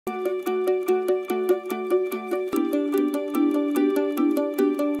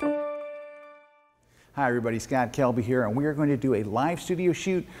Hi everybody, Scott Kelby here, and we are going to do a live studio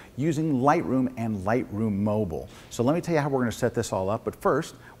shoot using Lightroom and Lightroom Mobile. So let me tell you how we're going to set this all up, but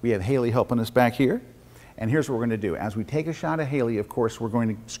first we have Haley helping us back here. And here's what we're going to do. As we take a shot of Haley, of course, we're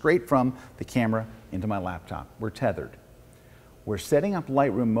going to straight from the camera into my laptop. We're tethered. We're setting up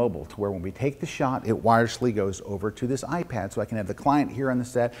Lightroom Mobile to where when we take the shot, it wirelessly goes over to this iPad so I can have the client here on the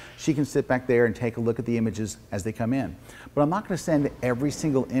set. She can sit back there and take a look at the images as they come in. But I'm not going to send every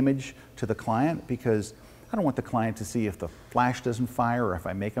single image to the client because I don't want the client to see if the flash doesn't fire or if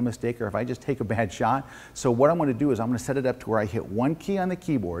I make a mistake or if I just take a bad shot. So what I'm going to do is I'm going to set it up to where I hit one key on the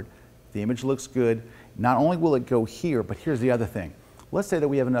keyboard. The image looks good. Not only will it go here, but here's the other thing. Let's say that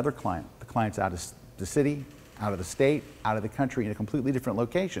we have another client. The client's out of the city, out of the state, out of the country, in a completely different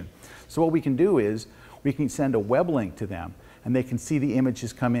location. So what we can do is we can send a web link to them and they can see the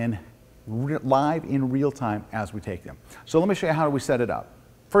images come in live in real time as we take them. So let me show you how we set it up.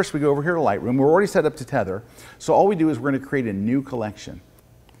 First we go over here to Lightroom. We're already set up to tether. So all we do is we're going to create a new collection.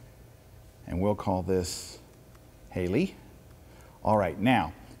 And we'll call this Haley. All right,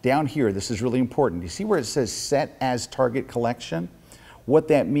 now down here, this is really important. You see where it says set as target collection? What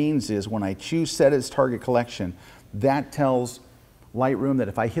that means is when I choose set as target collection, that tells Lightroom that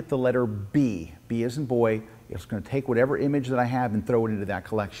if I hit the letter B, B as in boy, it's going to take whatever image that I have and throw it into that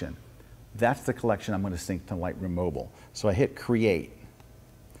collection. That's the collection I'm going to sync to Lightroom Mobile. So I hit create.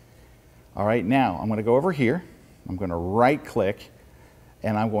 All right, now I'm going to go over here. I'm going to right click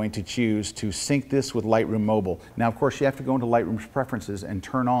and I'm going to choose to sync this with Lightroom Mobile. Now, of course, you have to go into Lightroom's preferences and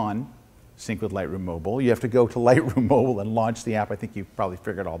turn on sync with Lightroom Mobile. You have to go to Lightroom Mobile and launch the app. I think you've probably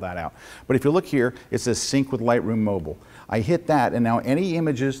figured all that out. But if you look here, it says sync with Lightroom Mobile. I hit that, and now any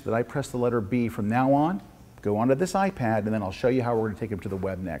images that I press the letter B from now on, go onto this iPad, and then I'll show you how we're going to take them to the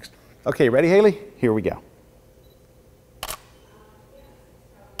web next. Okay, ready, Haley? Here we go.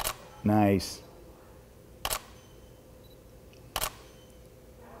 Nice.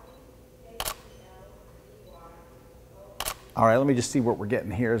 All right, let me just see what we're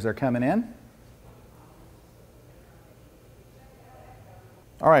getting here as they're coming in.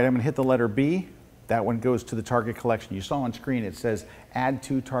 All right, I'm going to hit the letter B. That one goes to the target collection. You saw on screen it says add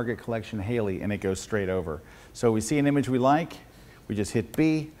to target collection Haley, and it goes straight over. So we see an image we like, we just hit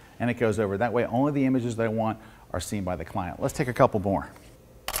B, and it goes over. That way only the images that I want are seen by the client. Let's take a couple more.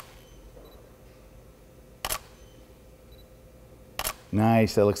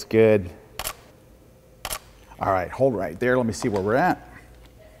 Nice, that looks good. All right, hold right there. Let me see where we're at.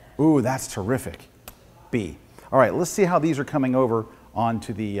 Ooh, that's terrific. B. All right, let's see how these are coming over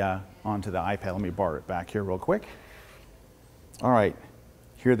onto the iPad. Let me bar it back here real quick. All right,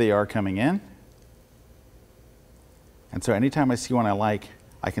 here they are coming in. And so anytime I see one I like,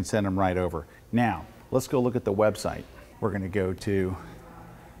 I can send them right over. Now, let's go look at the website. We're going to go to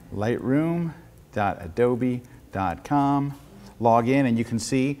lightroom.adobe.com, log in, and you can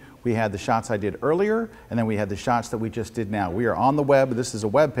see we had the shots I did earlier, and then we had the shots that we just did now. We are on the web. This is a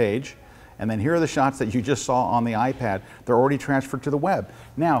web page. And then here are the shots that you just saw on the iPad. They're already transferred to the web.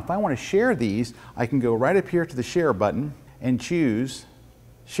 Now, if I want to share these, I can go right up here to the share button and choose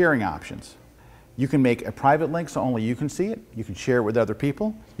sharing options. You can make a private link so only you can see it. You can share it with other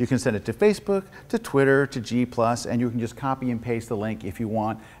people. You can send it to Facebook, to Twitter, to G+, and you can just copy and paste the link if you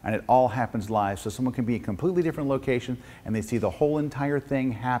want, and it all happens live. So someone can be in a completely different location and they see the whole entire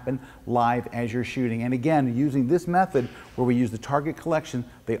thing happen live as you're shooting. And again, using this method where we use the target collection,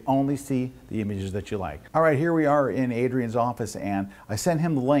 they only see the images that you like. All right, here we are in Adrian's office, and I sent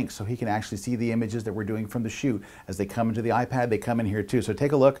him the link so he can actually see the images that we're doing from the shoot. As they come into the iPad, they come in here too. So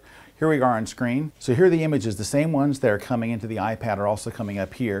take a look. Here we are on screen. So here are the images. The same ones that are coming into the iPad are also coming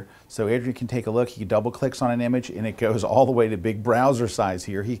up here. So Adrian can take a look. He double clicks on an image and it goes all the way to big browser size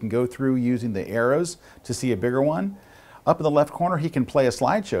here. He can go through using the arrows to see a bigger one. Up in the left corner, he can play a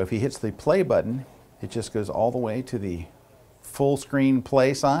slideshow. If he hits the play button, it just goes all the way to the full screen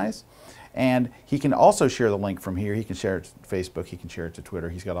play size. And he can also share the link from here. He can share it to Facebook, he can share it to Twitter.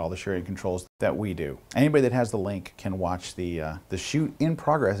 He's got all the sharing controls that we do. Anybody that has the link can watch the shoot in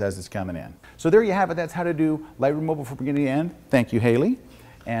progress as it's coming in. So there you have it. That's how to do Lightroom Mobile from beginning to end. Thank you, Haley.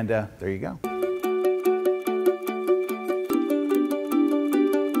 And there you go.